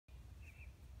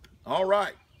All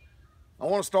right. I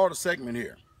want to start a segment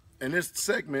here. And this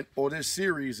segment or this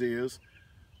series is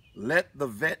Let the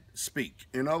Vet Speak.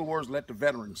 In other words, let the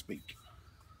veteran speak.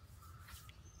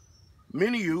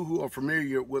 Many of you who are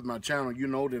familiar with my channel, you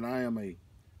know that I am a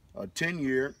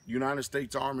 10-year United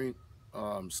States Army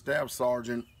Staff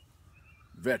Sergeant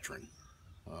veteran.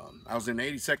 I was in the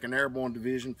 82nd Airborne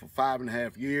Division for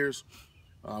 5.5 years.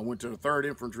 I went to the 3rd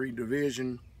Infantry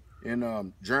Division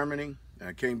in Germany.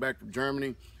 I came back from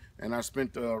Germany, and I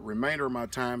spent the remainder of my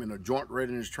time in a Joint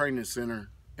Readiness Training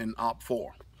Center in Op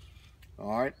 4.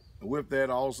 All right. With that,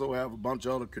 I also have a bunch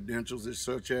of other credentials,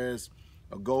 such as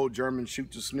a Gold German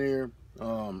Shoot to Sneer,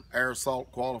 Air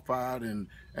Assault Qualified, and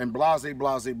blase. All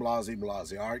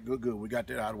right, good. We got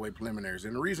that out of the way, preliminaries.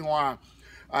 And the reason why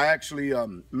I actually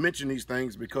mention these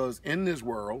things, because in this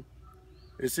world,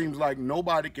 it seems like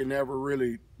nobody can ever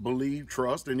really believe,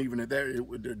 trust, and even at that,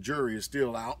 the jury is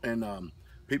still out, and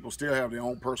people still have their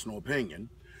own personal opinion.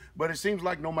 But it seems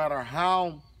like no matter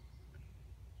how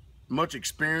much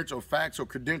experience or facts or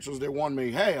credentials that one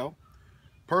may have,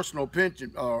 personal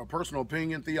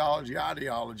opinion, theology,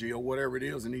 ideology, or whatever it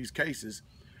is in these cases,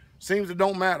 seems it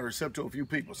don't matter except to a few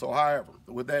people. So, however,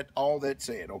 with that, all that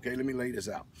said, okay, let me lay this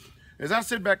out. As I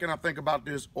sit back and I think about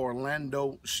this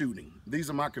Orlando shooting, these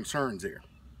are my concerns here.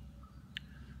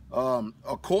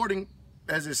 According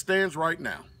as it stands right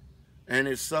now, and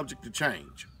it's subject to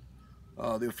change,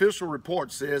 the official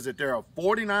report says that there are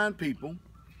 49 people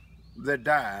that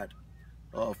died,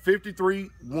 53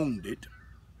 wounded,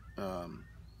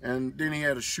 and then he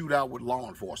had a shootout with law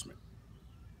enforcement.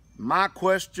 My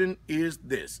question is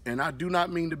this, and I do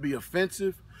not mean to be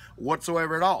offensive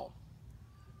whatsoever at all,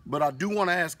 but I do want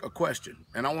to ask a question,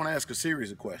 and I want to ask a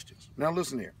series of questions. Now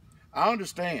listen here. I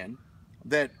understand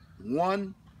that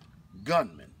one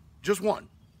gunman, just one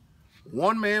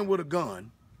man with a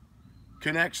gun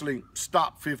can actually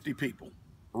stop 50 people.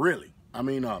 Really. I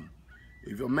mean,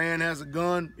 if a man has a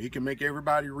gun, he can make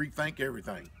everybody rethink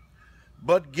everything.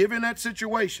 But given that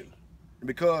situation,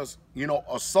 because, you know,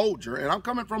 a soldier, and I'm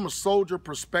coming from a soldier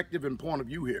perspective and point of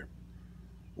view here,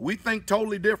 we think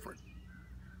totally different.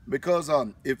 Because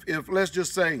if let's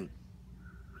just say,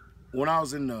 when I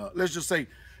was in, let's just say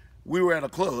we were at a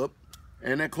club,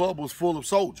 and that club was full of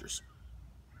soldiers,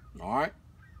 all right?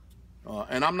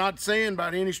 And I'm not saying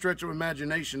by any stretch of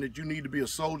imagination that you need to be a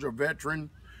soldier, a veteran,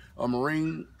 a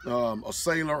Marine, a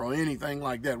sailor, or anything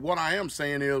like that. What I am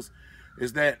saying is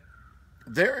that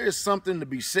there is something to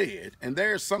be said, and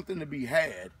there is something to be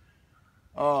had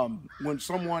when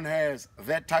someone has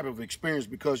that type of experience.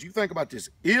 Because you think about this,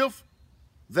 if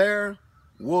there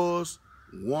was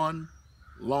one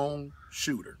lone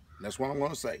shooter, that's what I'm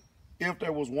going to say, if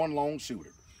there was one lone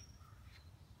shooter,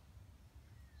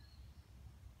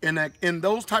 in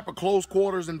those type of close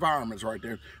quarters environments right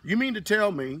there, you mean to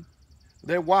tell me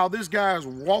that while this guy is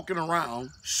walking around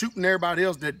shooting everybody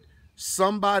else, that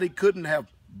somebody couldn't have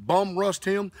bum rushed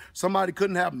him, somebody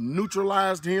couldn't have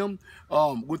neutralized him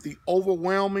with the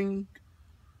overwhelming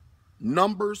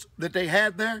numbers that they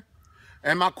had there?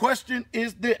 And my question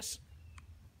is this: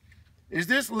 is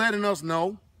this letting us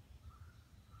know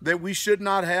that we should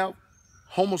not have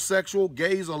homosexual,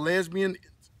 gays, or lesbian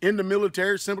in the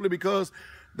military simply because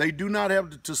they do not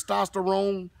have the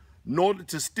testosterone nor the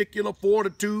testicular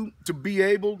fortitude to be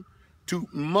able to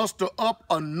muster up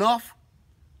enough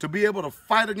to be able to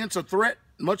fight against a threat,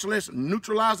 much less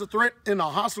neutralize a threat in a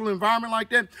hostile environment like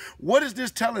that? What is this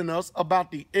telling us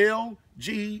about the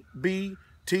LGBT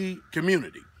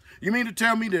community? You mean to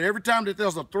tell me that every time that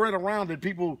there's a threat around, that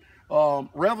people,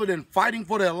 rather than fighting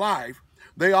for their life,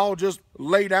 they all just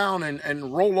lay down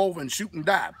and roll over and shoot and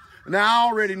die? Now, I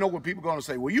already know what people are going to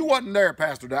say. Well, you wasn't there,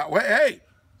 Pastor Dowell. Well, hey,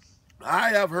 I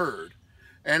have heard,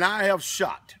 and I have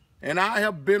shot, and I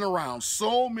have been around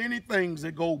so many things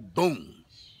that go boom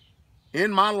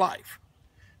in my life.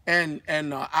 And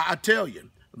I tell you,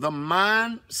 the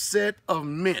mindset of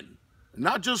men,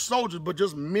 not just soldiers, but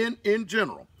just men in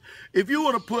general, if you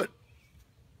were to put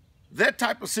that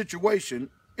type of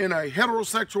situation in a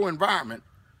heterosexual environment,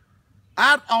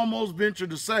 I'd almost venture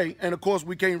to say, and of course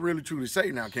we can't really truly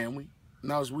say now, can we?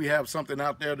 Now as we have something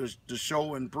out there to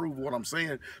show and prove what I'm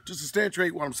saying, to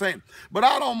substantiate what I'm saying. But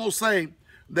I'd almost say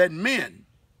that men,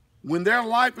 when their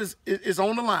life is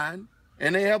on the line,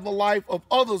 and they have the life of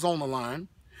others on the line,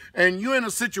 and you're in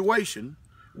a situation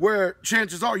where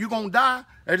chances are you're going to die,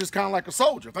 it's just kind of like a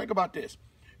soldier. Think about this.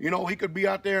 You know, he could be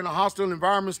out there in a hostile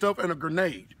environment stuff, and a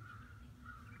grenade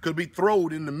could be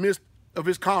thrown in the midst of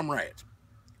his comrades.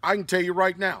 I can tell you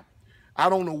right now, I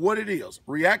don't know what it is.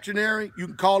 Reactionary, you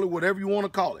can call it whatever you want to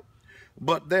call it.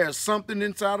 But there's something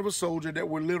inside of a soldier that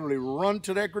will literally run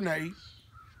to that grenade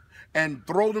and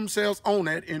throw themselves on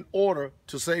that in order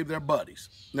to save their buddies.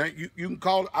 Now, you can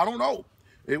call it, I don't know,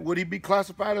 would he be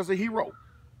classified as a hero?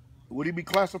 Would he be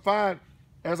classified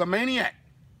as a maniac?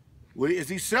 Is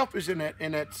he selfish in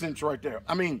that sense right there?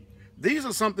 I mean, these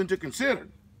are something to consider.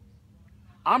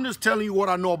 I'm just telling you what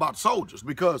I know about soldiers,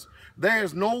 because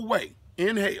there's no way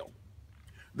in hell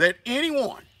that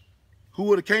anyone who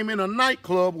would have came in a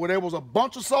nightclub where there was a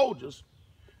bunch of soldiers,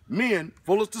 men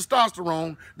full of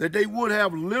testosterone, that they would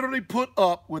have literally put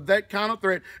up with that kind of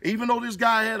threat. Even though this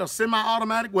guy had a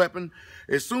semi-automatic weapon,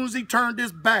 as soon as he turned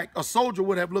his back, a soldier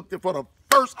would have looked for the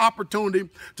first opportunity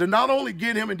to not only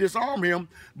get him and disarm him,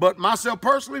 but myself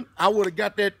personally, I would have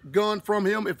got that gun from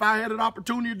him if I had an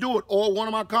opportunity to do it, or one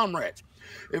of my comrades.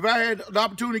 If I had the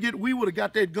opportunity to get it, we would have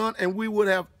got that gun and we would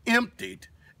have emptied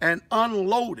and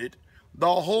unloaded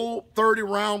the whole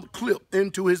 30-round clip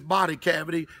into his body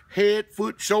cavity, head,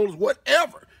 foot, shoulders,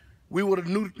 whatever. We would have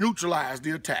neutralized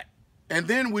the attack. And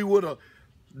then we would have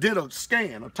did a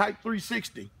scan, a type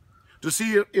 360, to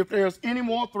see if there's any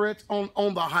more threats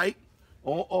on the height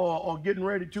or getting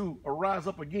ready to rise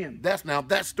up again. That's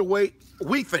the way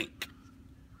we think.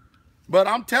 But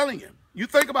I'm telling you, you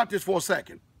think about this for a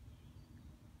second.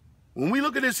 When we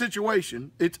look at this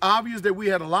situation, it's obvious that we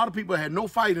had a lot of people that had no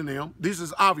fight in them. This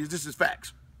is obvious. This is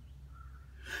facts.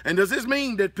 And does this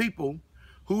mean that people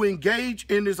who engage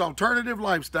in this alternative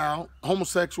lifestyle,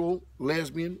 homosexual,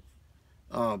 lesbian,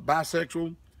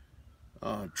 bisexual,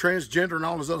 transgender, and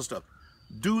all this other stuff,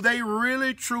 do they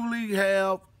really truly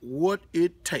have what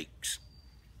it takes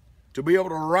to be able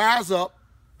to rise up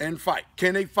and fight?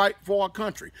 Can they fight for our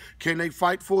country? Can they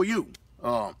fight for you?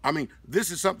 I mean,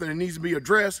 this is something that needs to be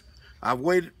addressed. I've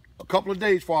waited a couple of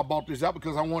days before I bought this out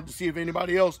because I wanted to see if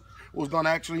anybody else was going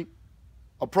to actually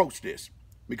approach this.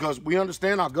 Because we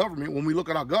understand our government. When we look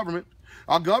at our government,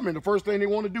 the first thing they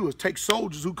want to do is take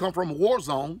soldiers who come from a war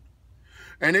zone,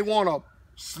 and they want to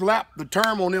slap the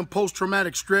term on them,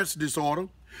 post-traumatic stress disorder,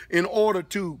 in order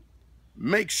to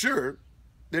make sure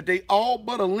that they all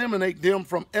but eliminate them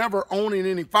from ever owning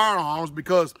any firearms.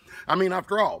 Because, I mean,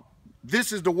 after all,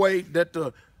 this is the way that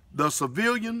the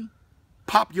civilian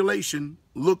population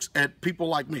looks at people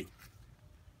like me.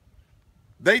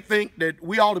 They think that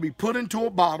we ought to be put into a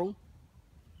bottle,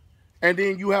 and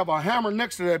then you have a hammer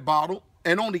next to that bottle,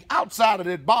 and on the outside of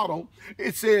that bottle,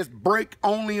 it says break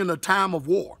only in a time of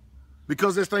war.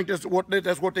 Because they think that's what they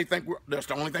think that's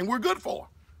the only thing we're good for.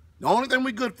 The only thing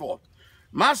we're good for.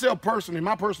 Myself personally,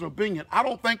 my personal opinion, I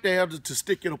don't think they have the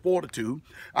testicular fortitude.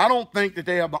 I don't think that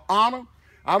they have the honor.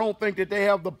 I don't think that they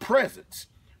have the presence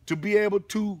to be able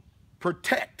to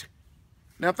protect.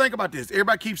 Now think about this.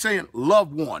 Everybody keeps saying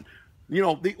loved one. You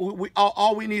know,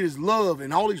 all we need is love,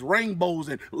 and all these rainbows,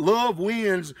 and love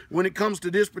wins when it comes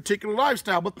to this particular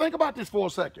lifestyle. But think about this for a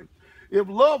second. If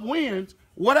love wins,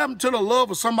 what happened to the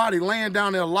love of somebody laying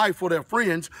down their life for their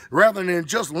friends rather than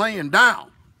just laying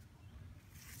down?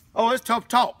 Oh, it's tough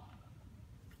talk.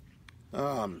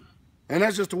 And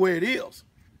that's just the way it is.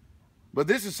 But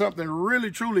this is something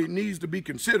really, truly needs to be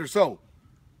considered. So,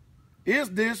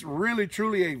 is this really,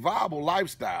 truly a viable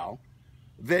lifestyle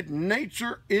that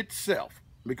nature itself,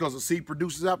 because the seed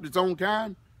produces after its own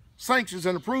kind, sanctions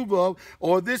and approves of,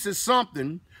 or this is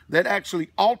something that actually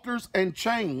alters and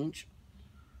changes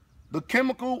the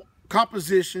chemical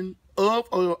composition of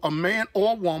a man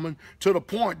or a woman to the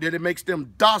point that it makes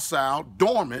them docile,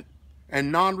 dormant,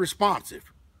 and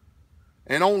non-responsive.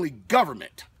 And only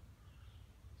government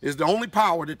is the only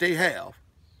power that they have,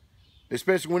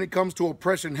 especially when it comes to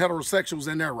oppressing heterosexuals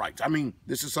and their rights. I mean,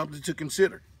 this is something to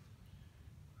consider.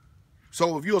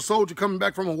 So if you're a soldier coming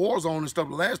back from a war zone and stuff,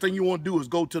 the last thing you want to do is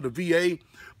go to the VA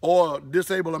or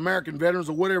Disabled American Veterans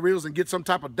or whatever it is and get some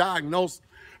type of diagnosis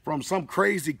from some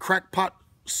crazy crackpot,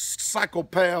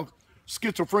 psychopath,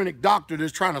 schizophrenic doctor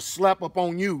that's trying to slap up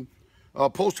on you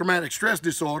post-traumatic stress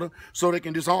disorder so they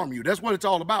can disarm you. That's what it's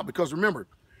all about, because remember,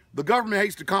 the government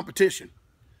hates the competition.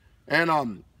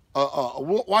 And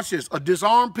watch this, a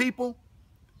disarmed people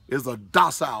is a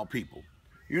docile people.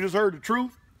 You just heard the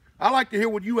truth. I like to hear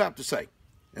what you have to say.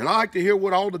 And I like to hear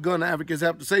what all the gun advocates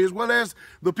have to say, as well as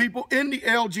the people in the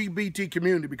LGBT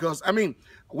community, because, I mean,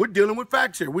 we're dealing with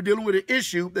facts here. We're dealing with an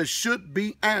issue that should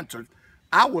be answered.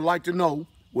 I would like to know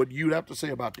what you have to say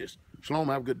about this. Shalom,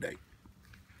 have a good day.